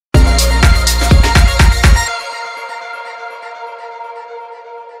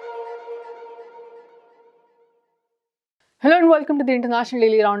Hello and welcome to the International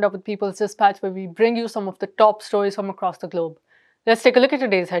Daily Roundup with People's Dispatch, where we bring you some of the top stories from across the globe. Let's take a look at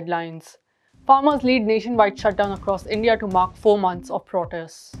today's headlines. Farmers lead nationwide shutdown across India to mark 4 months of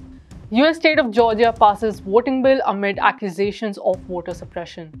protests. US state of Georgia passes voting bill amid accusations of voter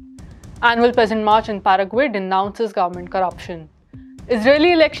suppression. Annual Peasant March in Paraguay denounces government corruption.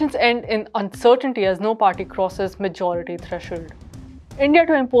 Israeli elections end in uncertainty as no party crosses majority threshold. India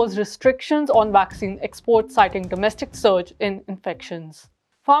to impose restrictions on vaccine exports, citing domestic surge in infections.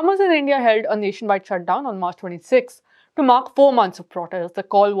 Farmers in India held a nationwide shutdown on March 26 to mark 4 months of protest. The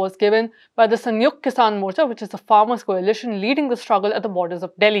call was given by the Sanyukt Kisan Morcha, which is the farmers' coalition leading the struggle at the borders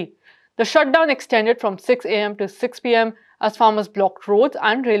of Delhi. The shutdown extended from 6 a.m. to 6 p.m. as farmers blocked roads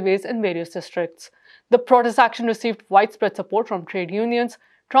and railways in various districts. The protest action received widespread support from trade unions,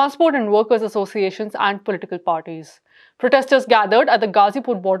 transport and workers' associations, and political parties. Protesters gathered at the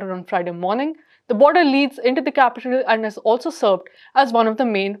Ghazipur border on Friday morning. The border leads into the capital and has also served as one of the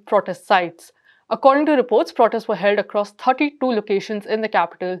main protest sites. According to reports, protests were held across 32 locations in the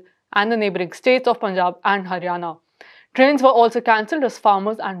capital and the neighbouring states of Punjab and Haryana. Trains were also cancelled as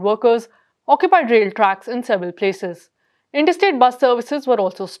farmers and workers occupied rail tracks in several places. Interstate bus services were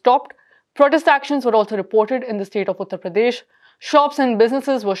also stopped. Protest actions were also reported in the state of Uttar Pradesh. Shops and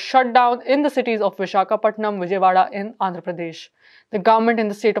businesses were shut down in the cities of Visakhapatnam, Vijayawada in Andhra Pradesh. The government in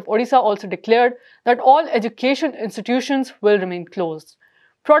the state of Odisha also declared that all education institutions will remain closed.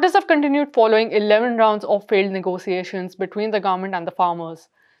 Protests have continued following 11 rounds of failed negotiations between the government and the farmers.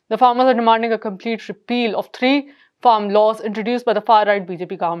 The farmers are demanding a complete repeal of 3 farm laws introduced by the far-right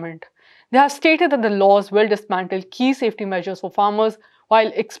BJP government. They have stated that the laws will dismantle key safety measures for farmers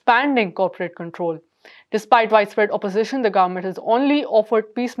while expanding corporate control. Despite widespread opposition, the government has only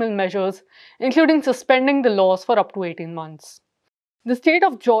offered piecemeal measures, including suspending the laws for up to 18 months. The state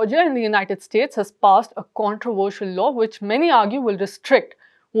of Georgia in the United States has passed a controversial law which many argue will restrict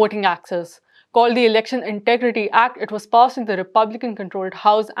voting access. Called the Election Integrity Act, it was passed in the Republican-controlled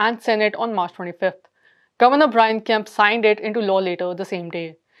House and Senate on March 25th. Governor Brian Kemp signed it into law later the same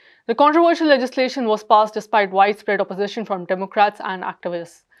day. The controversial legislation was passed despite widespread opposition from Democrats and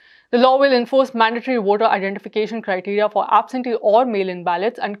activists. The law will enforce mandatory voter identification criteria for absentee or mail-in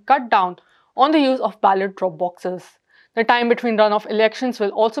ballots and cut down on the use of ballot drop boxes. The time between runoff elections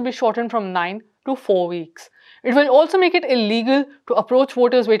will also be shortened from 9 to 4 weeks. It will also make it illegal to approach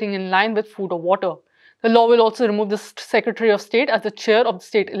voters waiting in line with food or water. The law will also remove the Secretary of State as the chair of the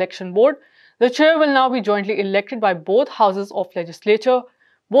State Election Board. The chair will now be jointly elected by both houses of legislature.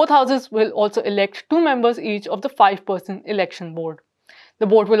 Both houses will also elect 2 members each of the 5-person election board. The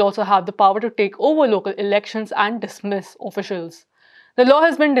board will also have the power to take over local elections and dismiss officials. The law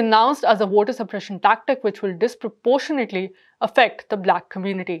has been denounced as a voter suppression tactic which will disproportionately affect the black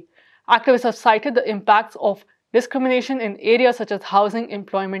community. Activists have cited the impacts of discrimination in areas such as housing,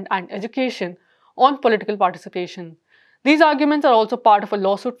 employment, and education on political participation. These arguments are also part of a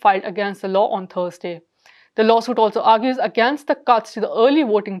lawsuit filed against the law on Thursday. The lawsuit also argues against the cuts to the early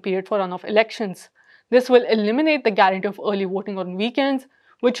voting period for runoff elections. This will eliminate the guarantee of early voting on weekends,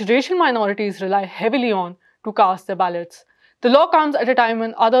 which racial minorities rely heavily on to cast their ballots. The law comes at a time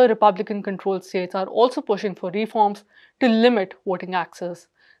when other Republican-controlled states are also pushing for reforms to limit voting access.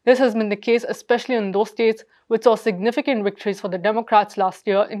 This has been the case especially in those states which saw significant victories for the Democrats last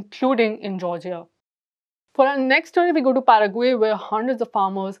year, including in Georgia. For our next story, we go to Paraguay, where hundreds of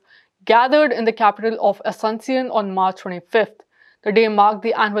farmers gathered in the capital of Asuncion on March 25th. The day marked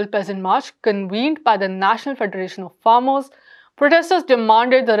the annual Peasant March convened by the National Federation of Farmers. Protesters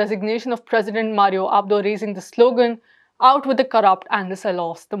demanded the resignation of President Mario Abdo, raising the slogan, "Out with the corrupt and the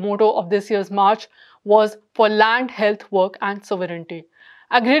sell-offs." The motto of this year's march was "For land, health, work and sovereignty."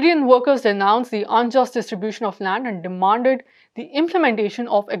 Agrarian workers denounced the unjust distribution of land and demanded the implementation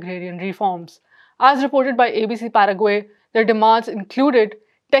of agrarian reforms. As reported by ABC Paraguay, their demands included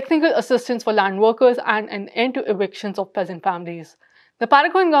technical assistance for land workers, and an end to evictions of peasant families. The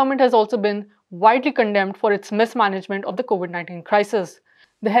Paraguayan government has also been widely condemned for its mismanagement of the COVID-19 crisis.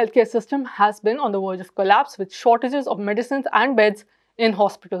 The healthcare system has been on the verge of collapse with shortages of medicines and beds in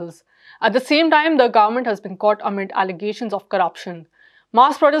hospitals. At the same time, the government has been caught amid allegations of corruption.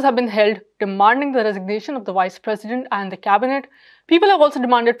 Mass protests have been held demanding the resignation of the vice president and the cabinet. People have also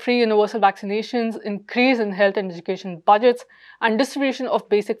demanded free universal vaccinations, increase in health and education budgets, and distribution of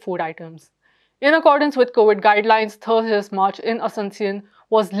basic food items. In accordance with COVID guidelines, Thursday's march in Asuncion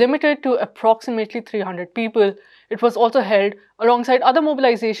was limited to approximately 300 people. It was also held alongside other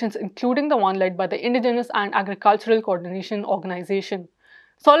mobilizations, including the one led by the Indigenous and Agricultural Coordination Organization.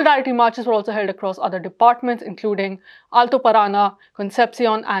 Solidarity marches were also held across other departments, including Alto Paraná,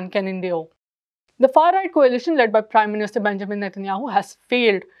 Concepcion, and Quirindó. The far-right coalition led by Prime Minister Benjamin Netanyahu has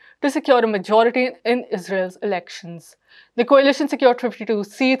failed to secure a majority in Israel's elections. The coalition secured 52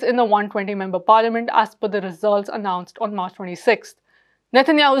 seats in the 120-member parliament as per the results announced on March 26th.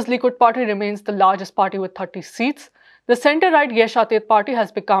 Netanyahu's Likud party remains the largest party with 30 seats. The center-right Yesh Atid party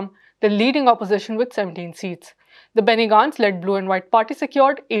has become the leading opposition with 17 seats. The Benny Gantz-led Blue and White party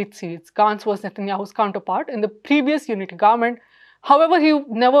secured 8 seats. Gantz was Netanyahu's counterpart in the previous unity government. However, he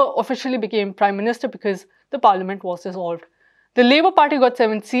never officially became prime minister because the parliament was dissolved. The Labour Party got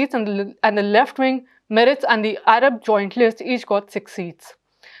 7 seats and the left-wing Meretz and the Arab Joint List each got 6 seats.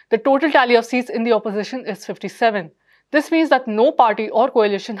 The total tally of seats in the opposition is 57. This means that no party or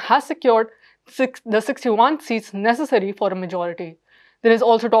coalition has secured the 61 seats necessary for a majority. There is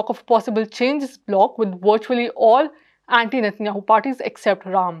also talk of a possible changes bloc with virtually all anti-Netanyahu parties except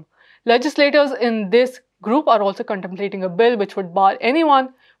Ram. Legislators in this group are also contemplating a bill which would bar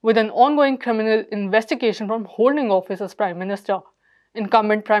anyone with an ongoing criminal investigation from holding office as Prime Minister.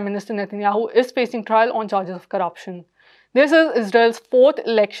 Incumbent Prime Minister Netanyahu is facing trial on charges of corruption. This is Israel's 4th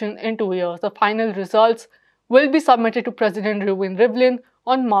election in 2 years. The final results will be submitted to President Reuven Rivlin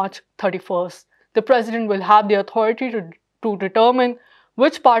on March 31st. The president will have the authority to determine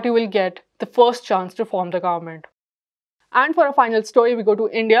which party will get the first chance to form the government. And for a final story, we go to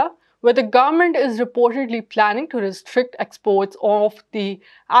India, where the government is reportedly planning to restrict exports of the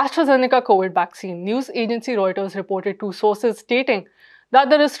AstraZeneca COVID vaccine. News agency Reuters reported 2 sources stating that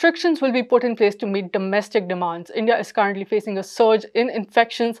the restrictions will be put in place to meet domestic demands. India is currently facing a surge in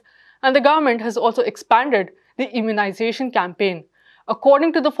infections, and the government has also expanded the immunization campaign.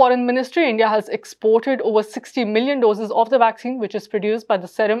 According to the Foreign Ministry, India has exported over 60 million doses of the vaccine, which is produced by the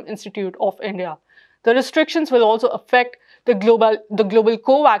Serum Institute of India. The restrictions will also affect the global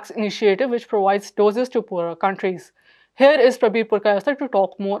COVAX initiative, which provides doses to poorer countries. Here is Prabir Purkayasar to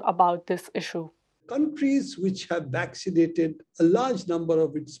talk more about this issue. Countries which have vaccinated a large number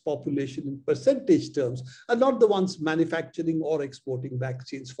of its population in percentage terms are not the ones manufacturing or exporting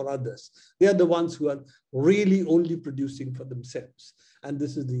vaccines for others. They are the ones who are really only producing for themselves. And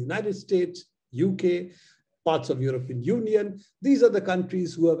this is the United States, UK, parts of European Union. These are the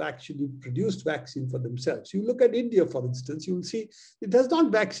countries who have actually produced vaccine for themselves. You look at India, for instance, you will see it has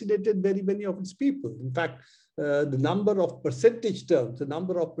not vaccinated very many of its people. In fact, the number of percentage terms, the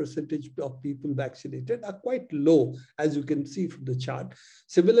number of percentage of people vaccinated are quite low, as you can see from the chart.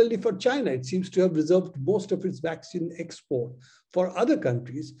 Similarly, for China, it seems to have reserved most of its vaccine export for other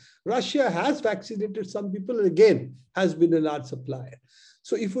countries. Russia has vaccinated some people and again has been a large supplier.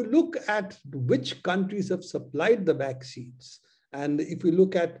 So if we look at which countries have supplied the vaccines, and if we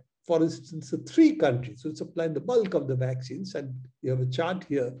look at, for instance, the 3 countries who supplied the bulk of the vaccines, and you have a chart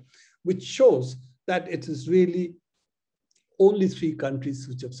here, which shows that it is really only 3 countries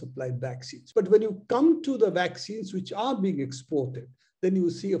which have supplied vaccines. But when you come to the vaccines which are being exported, then you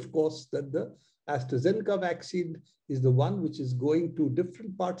see, of course, that the AstraZeneca vaccine is the one which is going to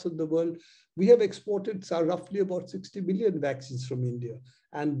different parts of the world. We have exported roughly about 60 million vaccines from India,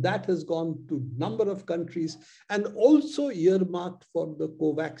 and that has gone to a number of countries and also earmarked for the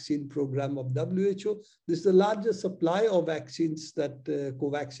Covaxin program of WHO. This is the largest supply of vaccines that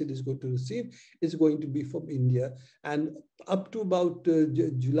Covaxin is going to receive is going to be from India, and up to about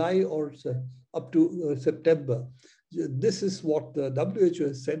July or up to September. This is what the WHO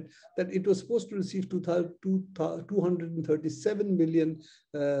has said, that it was supposed to receive 237 million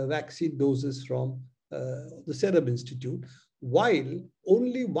vaccine doses from the Serum Institute, while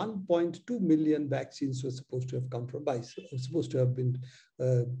only 1.2 million vaccines were supposed to have come from Pfizer, supposed to have been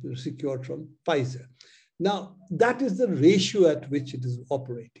secured from Pfizer. Now, that is the ratio at which it is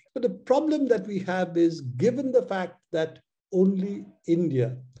operating. But the problem that we have is, given the fact that only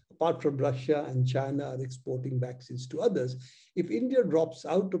India, apart from Russia and China, are exporting vaccines to others, if India drops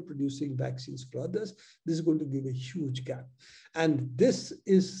out of producing vaccines for others, this is going to give a huge gap. And this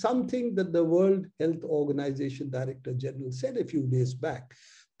is something that the World Health Organization Director General said a few days back,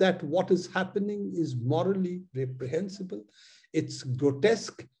 that what is happening is morally reprehensible. It's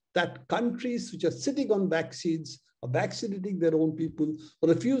grotesque that countries which are sitting on vaccines are vaccinating their own people, or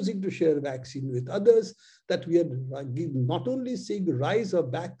refusing to share vaccine with others, that we are not only seeing the rise of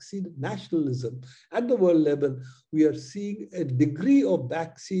vaccine nationalism at the world level, we are seeing a degree of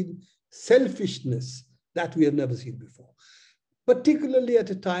vaccine selfishness that we have never seen before, particularly at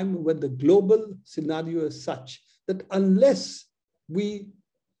a time when the global scenario is such that unless we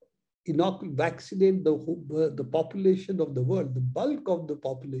vaccinate the population of the world, the bulk of the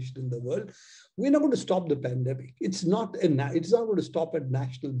population in the world, we're not going to stop the pandemic. It's not going to stop at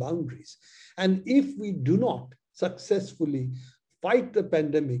national boundaries. And if we do not successfully fight the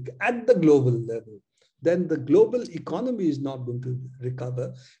pandemic at the global level, then the global economy is not going to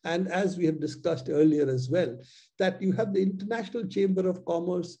recover. And as we have discussed earlier as well, that you have the International Chamber of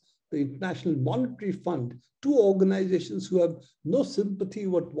Commerce, the International Monetary Fund, two organizations who have no sympathy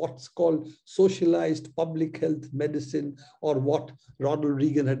with what's called socialized public health medicine, or what Ronald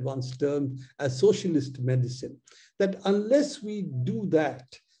Reagan had once termed as socialist medicine. That unless we do that,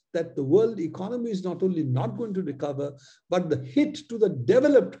 that the world economy is not only not going to recover, but the hit to the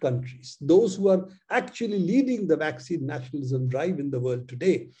developed countries, those who are actually leading the vaccine nationalism drive in the world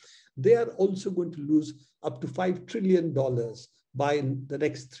today, they are also going to lose up to $5 trillion by the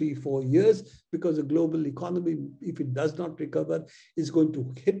next 3-4 years, because the global economy, if it does not recover, is going to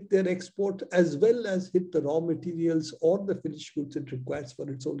hit their export as well as hit the raw materials or the finished goods it requires for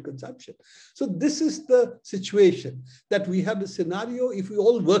its own consumption. So this is the situation, that we have a scenario, if we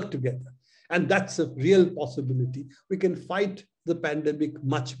all work together, and that's a real possibility, we can fight the pandemic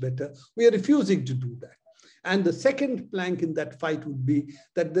much better. We are refusing to do that. And the second plank in that fight would be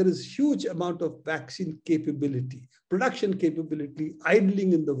that there is huge amount of vaccine capability, production capability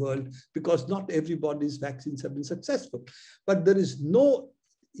idling in the world, because not everybody's vaccines have been successful. But there is no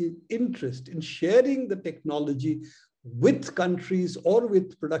interest in sharing the technology with countries or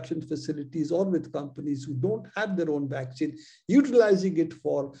with production facilities or with companies who don't have their own vaccine, utilizing it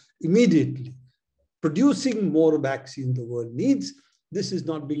for immediately producing more vaccine the world needs. This is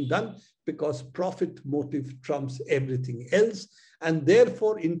not being done because profit motive trumps everything else. And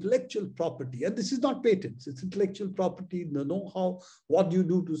therefore, intellectual property, and this is not patents, it's intellectual property, the know-how, what you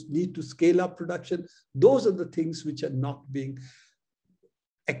do to need to scale up production. Those are the things which are not being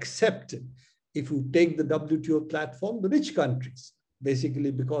accepted. If you take the WTO platform, the rich countries, basically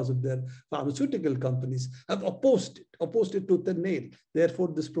because of their pharmaceutical companies, have opposed it tooth and nail. Therefore,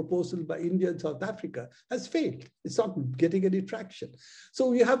 this proposal by India and South Africa has failed. It's not getting any traction. So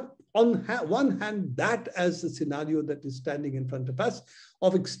we have on one hand that as a scenario that is standing in front of us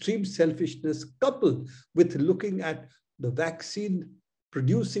of extreme selfishness, coupled with looking at the vaccine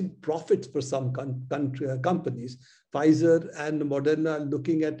producing profits for some companies. Pfizer and Moderna are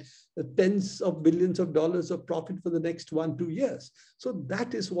looking at tens of billions of dollars of profit for the next 1-2 years. So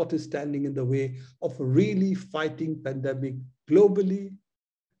that is what is standing in the way of really fighting pandemic globally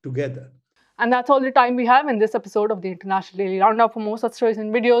together. And that's all the time we have in this episode of the International Daily Roundup. For more such stories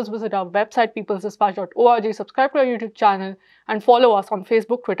and videos, visit our website, peoplesdispatch.org, subscribe to our YouTube channel, and follow us on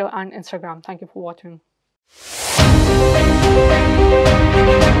Facebook, Twitter, and Instagram. Thank you for watching.